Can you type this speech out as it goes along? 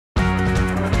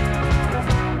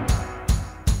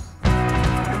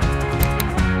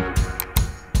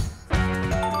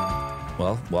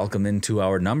Well, welcome into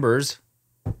our numbers.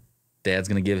 Dad's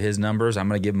going to give his numbers. I'm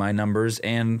going to give my numbers.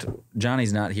 And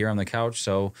Johnny's not here on the couch,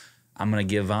 so I'm going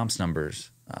to give VOMP's numbers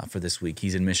for this week.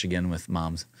 He's in Michigan with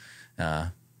mom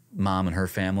and her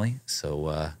family.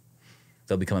 So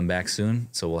they'll be coming back soon.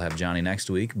 So we'll have Johnny next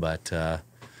week. But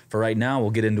for right now,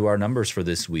 we'll get into our numbers for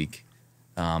this week.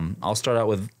 I'll start out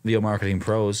with VO Marketing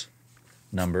Pro's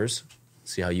numbers,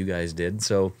 see how you guys did.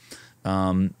 So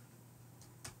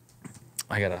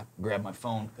I got to grab my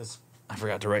phone because I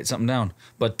forgot to write something down.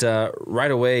 But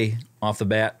right away, off the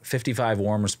bat, 55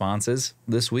 warm responses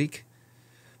this week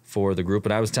for the group.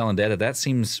 And I was telling Dad that it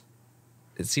seems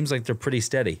like they're pretty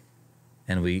steady.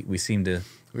 And we seem to...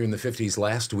 We were in the 50s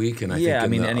last week. And I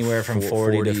mean, anywhere from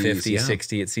 40 to 50,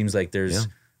 60, it seems like there's,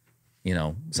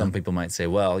 some people might say,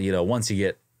 well, once you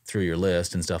get through your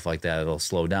list and stuff like that, it'll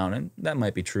slow down. And that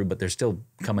might be true, but they're still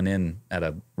coming in at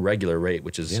a regular rate,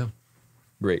 which is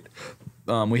great.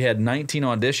 We had 19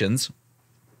 auditions,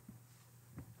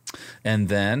 and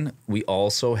then we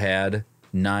also had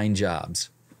 9 jobs.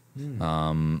 Dad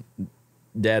and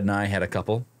I had a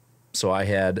couple, so I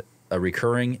had a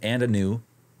recurring and a new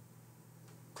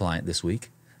client this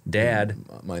week. Dad,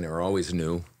 mine are always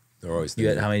new. They're always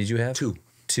how many did you have? 2.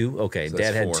 2. Okay, so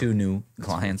Dad had 2 new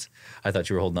clients. I thought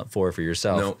you were holding up 4 for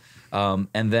yourself. No.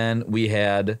 And then we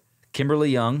had Kimberly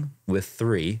Young with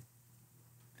 3.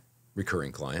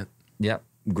 Recurring client. Yep.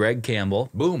 Greg Campbell.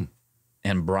 Boom.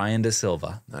 And Brian De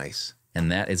Silva. Nice.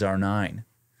 And that is our 9.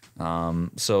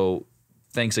 So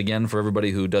thanks again for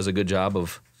everybody who does a good job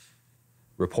of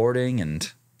reporting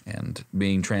and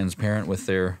being transparent with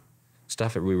their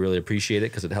stuff. We really appreciate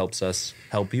it because it helps us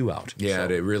help you out. Yeah,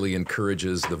 it really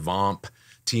encourages the VOMP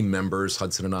team members,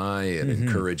 Hudson and I. It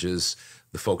encourages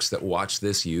the folks that watch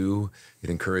this, you.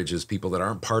 It encourages people that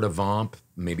aren't part of VOMP.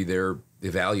 Maybe they're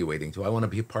evaluating. Do I want to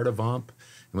be a part of VOMP?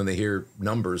 And when they hear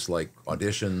numbers like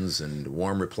auditions and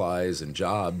warm replies and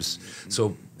jobs,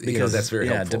 so because that's very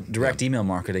helpful. Direct email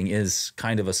marketing is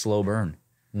kind of a slow burn,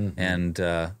 and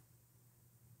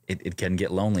it can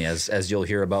get lonely, as you'll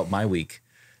hear about my week.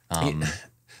 Can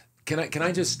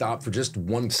I just stop for just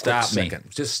one quick second?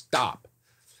 Just stop.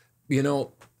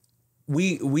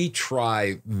 We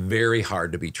try very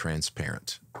hard to be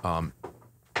transparent.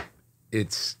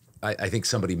 I think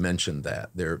somebody mentioned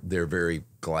that they're very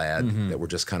glad that we're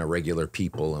just kind of regular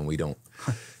people and we don't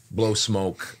blow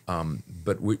smoke.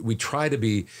 But we try to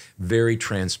be very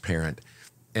transparent,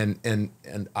 and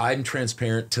I'm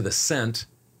transparent to the cent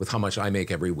with how much I make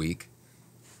every week.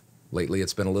 Lately,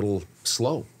 it's been a little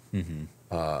slow,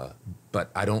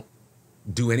 but I don't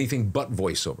do anything but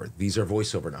voiceover. These are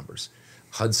voiceover numbers.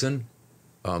 Hudson,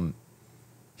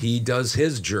 he does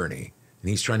his journey. And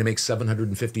he's trying to make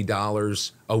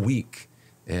 $750 a week.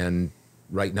 And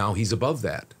right now he's above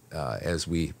that as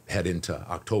we head into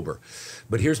October.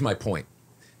 But here's my point.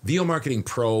 VO Marketing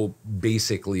Pro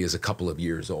basically is a couple of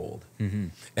years old.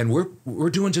 And we're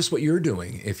doing just what you're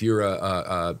doing. If you're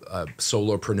a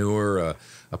solopreneur,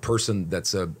 a person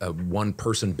that's a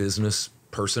one-person business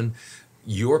person,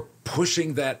 you're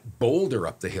pushing that boulder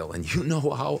up the hill. And you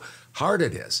know how hard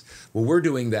it is. Well, we're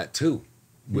doing that too.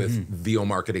 With VO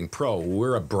Marketing Pro.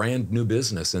 We're a brand new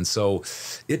business, and so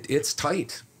it's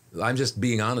tight. I'm just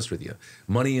being honest with you.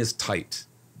 Money is tight.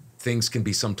 Things can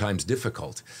be sometimes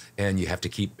difficult, and you have to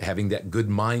keep having that good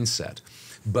mindset.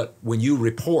 But when you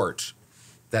report,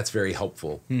 that's very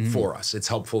helpful for us. It's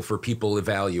helpful for people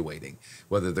evaluating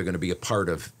whether they're going to be a part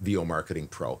of VO Marketing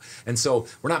Pro. And so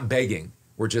we're not begging.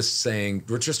 We're just saying,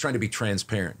 we're just trying to be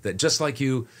transparent, that just like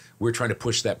you, we're trying to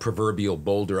push that proverbial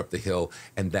boulder up the hill,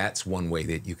 and that's one way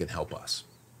that you can help us.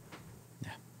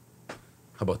 Yeah. How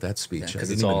about that speech? Because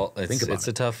it's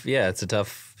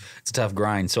a tough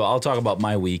grind. So I'll talk about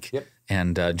my week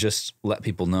and just let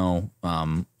people know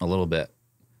a little bit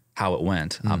how it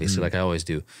went, obviously, like I always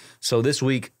do. So this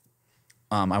week,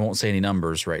 I won't say any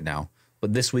numbers right now,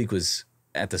 but this week was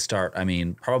at the start,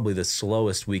 probably the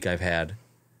slowest week I've had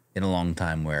in a long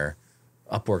time, where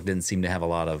Upwork didn't seem to have a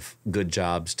lot of good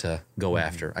jobs to go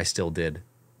after. I still did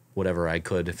whatever I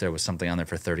could. If there was something on there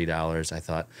for $30, I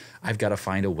thought, I've got to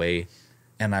find a way,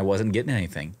 and I wasn't getting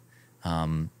anything.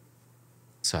 So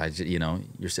I,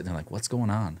 you're sitting there like, what's going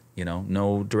on?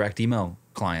 No direct email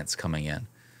clients coming in.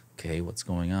 Okay, what's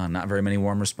going on? Not very many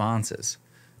warm responses.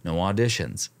 No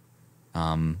auditions.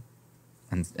 And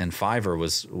Fiverr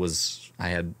was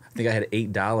I think I had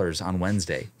 $8 on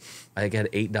Wednesday. I think I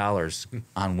had $8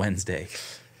 on Wednesday.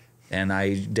 And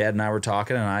Dad and I were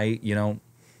talking, and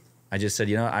I just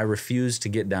said, I refuse to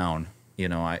get down.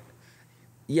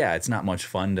 It's not much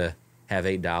fun to have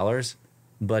 $8,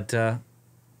 but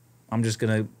I'm just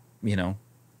gonna,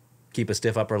 keep a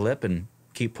stiff upper lip and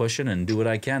keep pushing and do what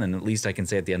I can. And at least I can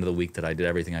say at the end of the week that I did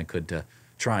everything I could to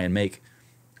try and make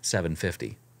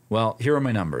 $750. Well, here are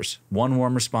my numbers. 1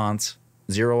 warm response,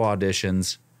 0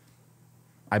 auditions.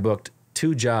 I booked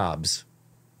 2 jobs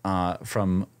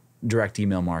from direct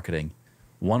email marketing.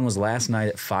 One was last night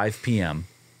at 5 p.m.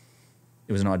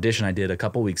 It was an audition I did a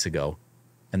couple weeks ago.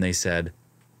 And they said,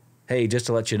 hey, just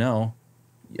to let you know,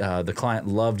 the client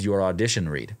loved your audition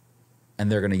read. And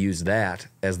they're going to use that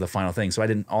as the final thing. So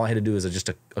all I had to do is just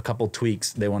a couple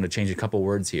tweaks. They wanted to change a couple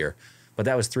words here. But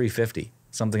that was $350,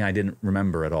 something I didn't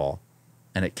remember at all.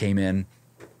 And it came in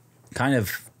kind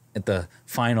of at the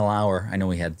final hour. I know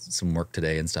we had some work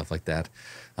today and stuff like that.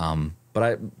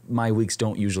 But my weeks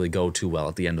don't usually go too well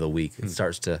at the end of the week. It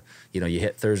starts to, you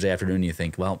hit Thursday afternoon and you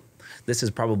think, well, this is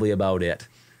probably about it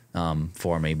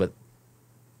for me. But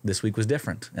this week was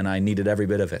different, and I needed every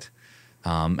bit of it.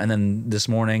 And then this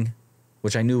morning,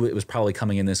 which I knew it was probably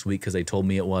coming in this week because they told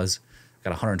me it was,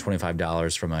 got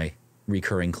 $125 from a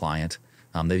recurring client.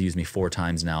 They've used me 4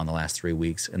 times now in the last 3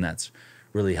 weeks, and that's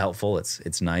really helpful.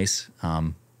 It's nice.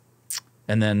 And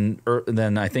then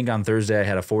I think on Thursday I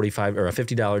had a $45 or a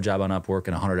 $50 job on Upwork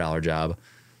and a $100 job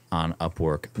on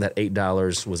Upwork. That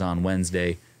 $8 was on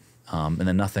Wednesday, and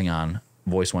then nothing on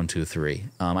Voice 123.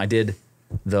 I did,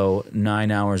 though,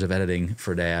 9 hours of editing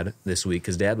for Dad this week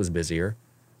because Dad was busier.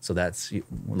 So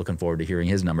we're looking forward to hearing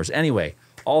his numbers. Anyway,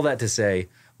 all that to say,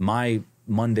 my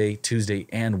Monday, Tuesday,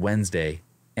 and Wednesday,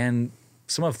 and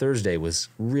some of Thursday was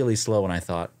really slow, and I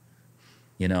thought,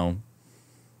 all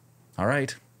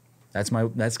right, that's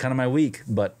kind of my week.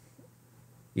 But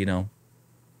the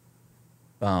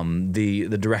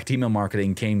direct email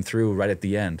marketing came through right at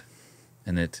the end,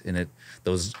 and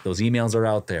those emails are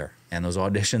out there, and those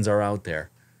auditions are out there.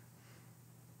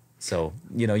 So,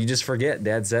 you just forget.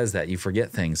 Dad says that you forget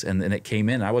things, and it came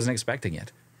in. I wasn't expecting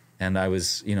it, and I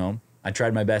was, I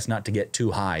tried my best not to get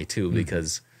too high too,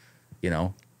 because,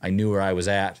 I knew where I was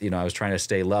at. I was trying to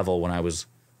stay level when I was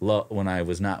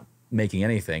not making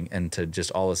anything, and to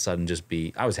just all of a sudden just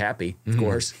be. I was happy, of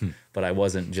course, but I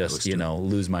wasn't just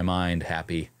lose my mind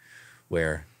happy,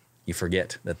 where you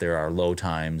forget that there are low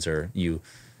times, or you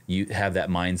have that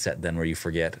mindset then where you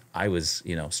forget. I was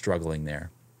struggling there.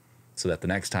 So that the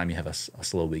next time you have a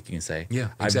slow week, you can say, "Yeah,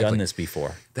 exactly. I've done this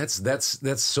before."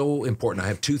 That's so important. I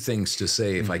have 2 things to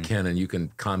say, if I can, and you can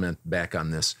comment back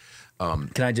on this.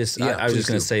 Can I just? Yeah, I was just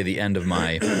going to say the end of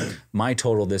my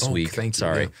total this week.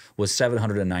 Was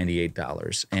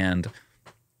 $798, and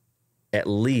at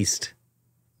least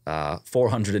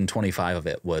 425 of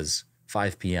it was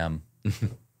 5 p.m.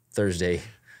 Thursday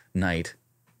night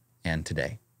and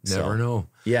today. Never know.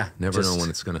 Yeah, never know when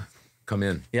it's going to come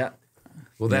in. Yeah.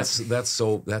 Well, that's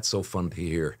so fun to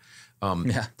hear.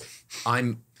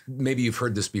 Maybe you've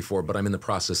heard this before, but I'm in the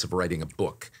process of writing a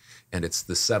book, and it's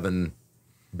the 7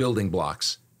 building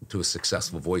blocks to a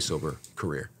successful voiceover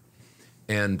career.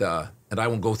 And I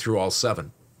won't go through all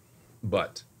 7,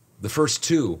 but the first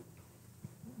 2,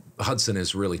 Hudson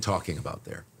is really talking about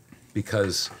there,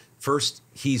 because first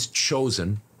he's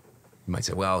chosen. You might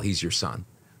say, well, he's your son,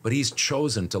 but he's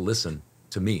chosen to listen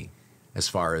to me, as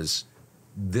far as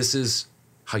this is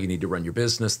how you need to run your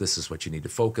business. This is what you need to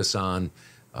focus on.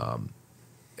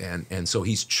 And so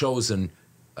he's chosen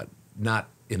not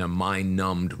in a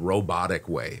mind-numbed robotic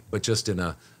way, but just in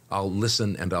I'll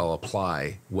listen and I'll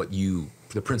apply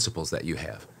the principles that you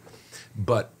have.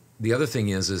 But the other thing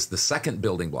is the second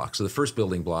building block. So the first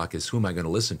building block is who am I going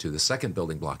to listen to? The second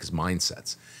building block is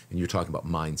mindsets. And you're talking about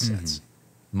mindsets.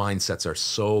 Mindsets are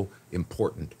so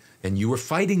important. And you were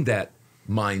fighting that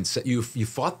mindset. You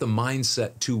fought the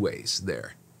mindset 2 ways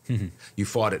there. You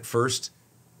fought it first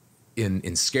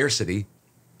in scarcity,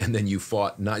 and then you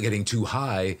fought not getting too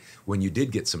high when you did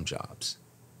get some jobs.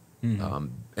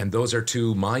 And those are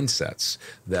 2 mindsets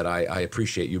that I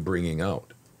appreciate you bringing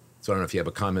out. So I don't know if you have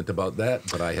a comment about that,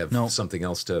 but I have something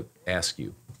else to ask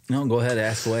you. No, go ahead,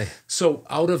 ask away. So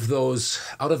out of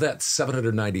that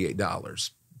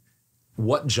 $798,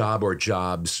 what job or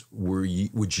jobs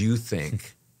would you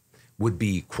think would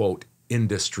be, quote,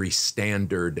 industry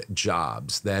standard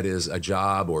jobs? That is, a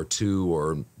job or 2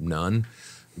 or none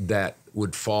that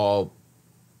would fall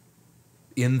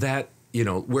in that,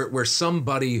 where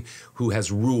somebody who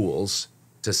has rules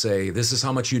to say, this is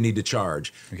how much you need to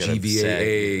charge,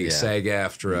 GVAA,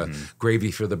 SAG-AFTRA,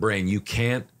 gravy for the brain. You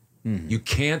can't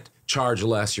charge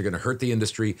less. You're going to hurt the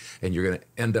industry, and you're going to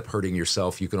end up hurting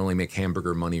yourself. You can only make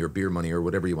hamburger money or beer money or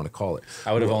whatever you want to call it.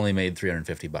 I would have only made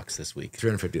 $350 this week.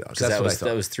 $350. That's what I thought.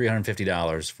 That was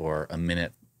 $350 for a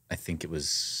minute. I think it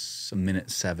was a minute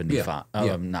 75.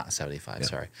 Not 75.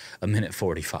 Sorry, a minute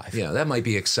 45. Yeah, that might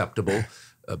be acceptable.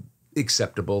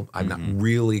 acceptable. I'm not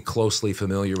really closely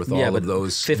familiar with all of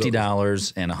those.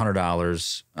 $50 and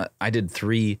 $100. I did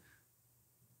 3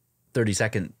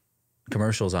 30-second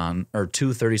commercials on, or 2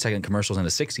 30-second commercials and a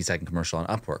 60-second commercial on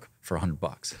Upwork for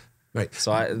 $100. Right.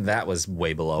 So that was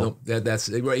way below. No, that's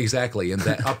exactly. And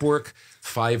that Upwork,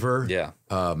 Fiverr,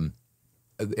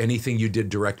 anything you did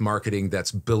direct marketing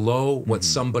that's below what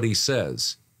somebody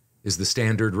says is the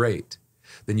standard rate,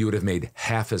 then you would have made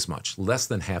half as much, less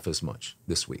than half as much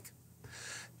this week.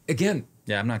 Again,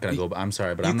 I'm not going to go. I'm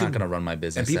sorry, but I'm not going to run my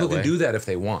business. And people that way. can do that if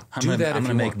they want. I'm going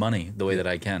to make money the way that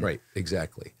I can. Right.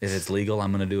 Exactly. If it's legal,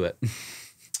 I'm going to do it.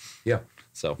 Yeah.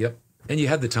 So. Yep. And you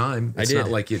had the time. It's not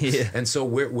like you. And so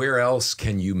where else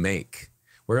can you make?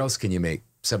 Where else can you make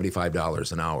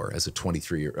 $75 an hour as a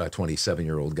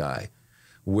 27-year-old guy?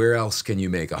 Where else can you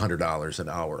make $100 an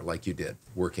hour like you did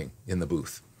working in the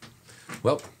booth?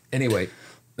 Well, anyway,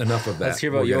 enough of that. Let's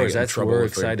hear about yours. That's where we're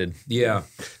excited. Yeah.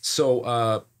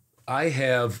 So I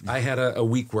had a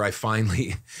week where I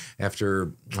finally,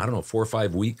 after, 4 or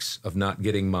 5 weeks of not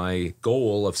getting my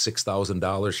goal of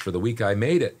 $6,000 for the week, I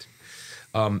made it.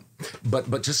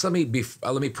 But just let me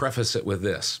preface it with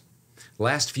this.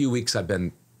 Last few weeks I've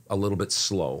been a little bit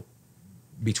slow,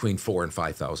 between $4,000 and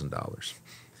 $5,000.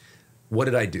 What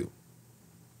did I do?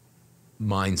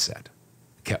 Mindset.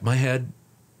 Kept my head,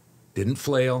 didn't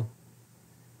flail.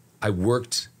 I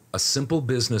worked a simple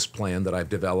business plan that I've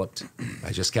developed.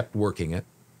 I just kept working it,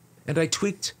 and I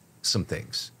tweaked some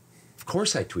things. Of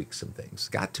course I tweaked some things,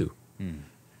 got to.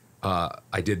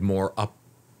 I did more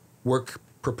Upwork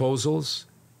proposals.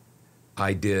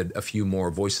 I did a few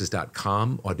more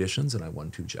Voices.com auditions, and I won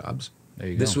 2 jobs. There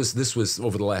you go. This was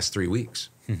over the last 3 weeks.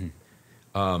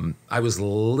 I was a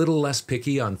little less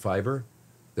picky on Fiverr.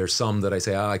 There's some that I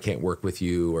say, I can't work with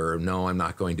you, or no, I'm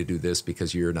not going to do this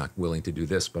because you're not willing to do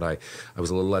this. But I was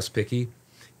a little less picky,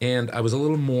 and I was a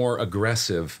little more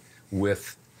aggressive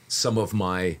with some of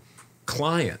my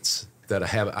clients that I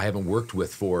haven't worked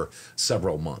with for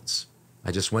several months.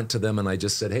 I just went to them and I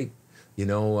just said, hey,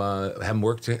 haven't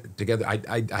worked together.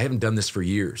 I haven't done this for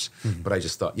years, but I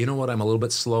just thought, you know what? I'm a little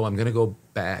bit slow. I'm going to go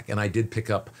back. And I did pick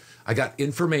up, I got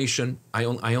information. I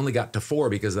only got to 4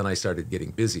 because then I started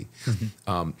getting busy.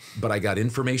 But I got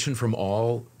information from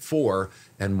all 4,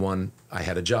 and 1, I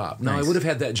had a job. Now, I would have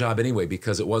had that job anyway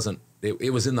because it was in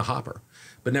the hopper.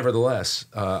 But nevertheless,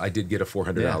 I did get a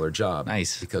 $400 job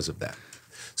because of that.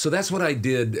 So that's what I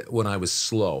did when I was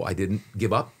slow. I didn't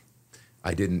give up.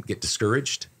 I didn't get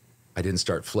discouraged. I didn't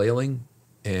start flailing,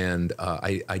 and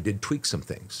I did tweak some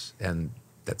things, and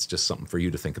that's just something for you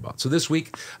to think about. So this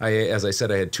week, as I said,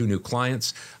 I had 2 new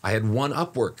clients. I had 1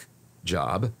 Upwork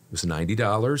job. It was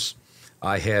 $90.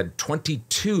 I had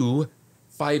 22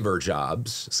 Fiverr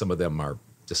jobs. Some of them are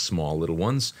just small little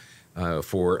ones.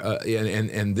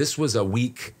 And this was a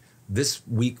week. This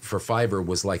week for Fiverr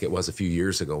was like it was a few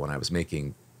years ago when I was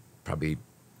making probably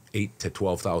 $8,000 to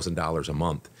 $12,000 a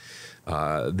month.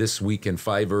 This week in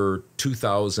Fiverr,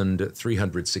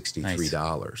 $2,363.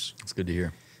 Nice. That's good to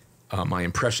hear. My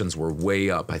impressions were way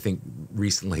up. I think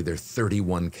recently they're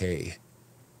 31K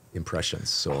impressions.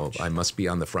 So I must be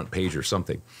on the front page or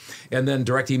something. And then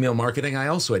direct email marketing, I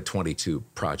also had 22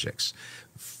 projects,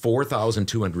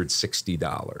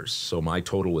 $4,260. So my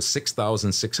total was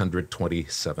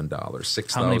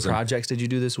 $6,627. How many projects did you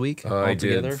do this week? I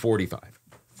did 45.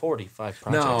 45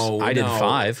 projects. No, I did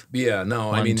 5. Yeah, no.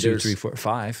 1, 2, 3, 4,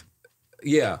 5.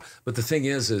 Yeah, but the thing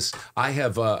is I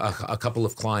have a couple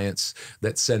of clients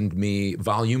that send me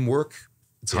volume work.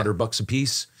 It's $100 a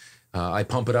piece. I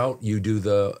pump it out. You do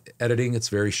the editing. It's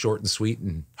very short and sweet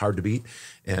and hard to beat.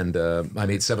 And I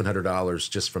made $700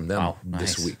 just from them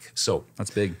this week. So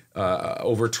that's big.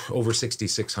 Over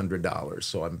 $6,600.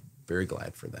 So I'm very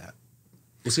glad for that.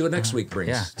 We'll see what next week brings.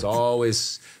 Yeah. It's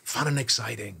always fun and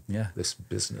exciting. Yeah. This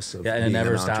business of and it being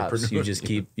never an stops. You just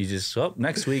keep,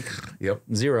 next week,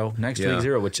 0. Next week,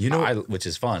 0, which which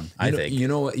is fun, I think.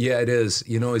 Yeah, it is.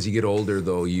 As you get older,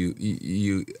 though,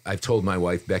 I've told my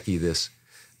wife, Becky, this,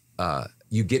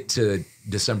 you get to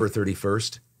December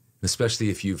 31st,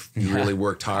 especially if you really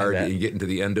worked hard, and you get into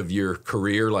the end of your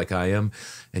career like I am,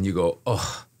 and you go,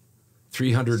 last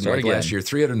year,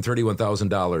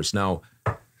 $331,000. Now,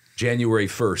 January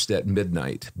 1st at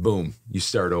midnight, boom, you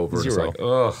start over. 0. It's like,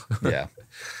 yeah.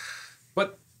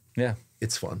 But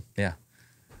it's fun. Yeah.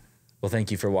 Well, thank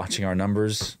you for watching our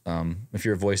numbers. If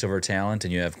you're a voiceover talent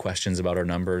and you have questions about our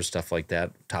numbers, stuff like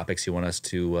that, topics you want us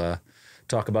to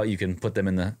talk about, you can put them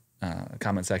in the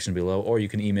comment section below, or you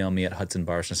can email me at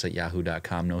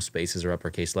hudsonbarsness@yahoo.com. No spaces or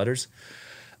uppercase letters.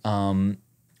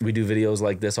 We do videos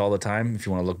like this all the time. If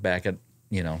you want to look back at,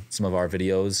 some of our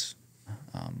videos,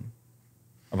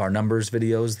 our numbers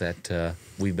videos that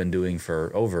we've been doing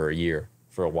for over a year,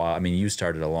 for a while. I mean, you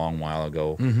started a long while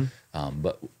ago,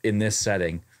 but in this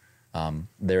setting,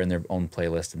 they're in their own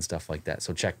playlist and stuff like that.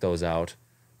 So check those out.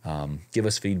 Give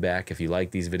us feedback if you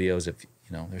like these videos, if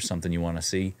there's something you want to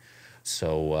see.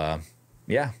 So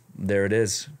yeah, there it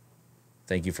is.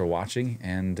 Thank you for watching,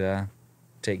 and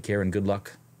take care and good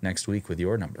luck next week with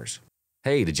your numbers.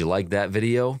 Hey, did you like that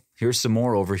video? Here's some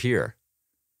more over here.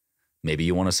 Maybe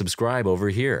you want to subscribe over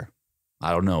here.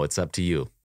 I don't know, it's up to you.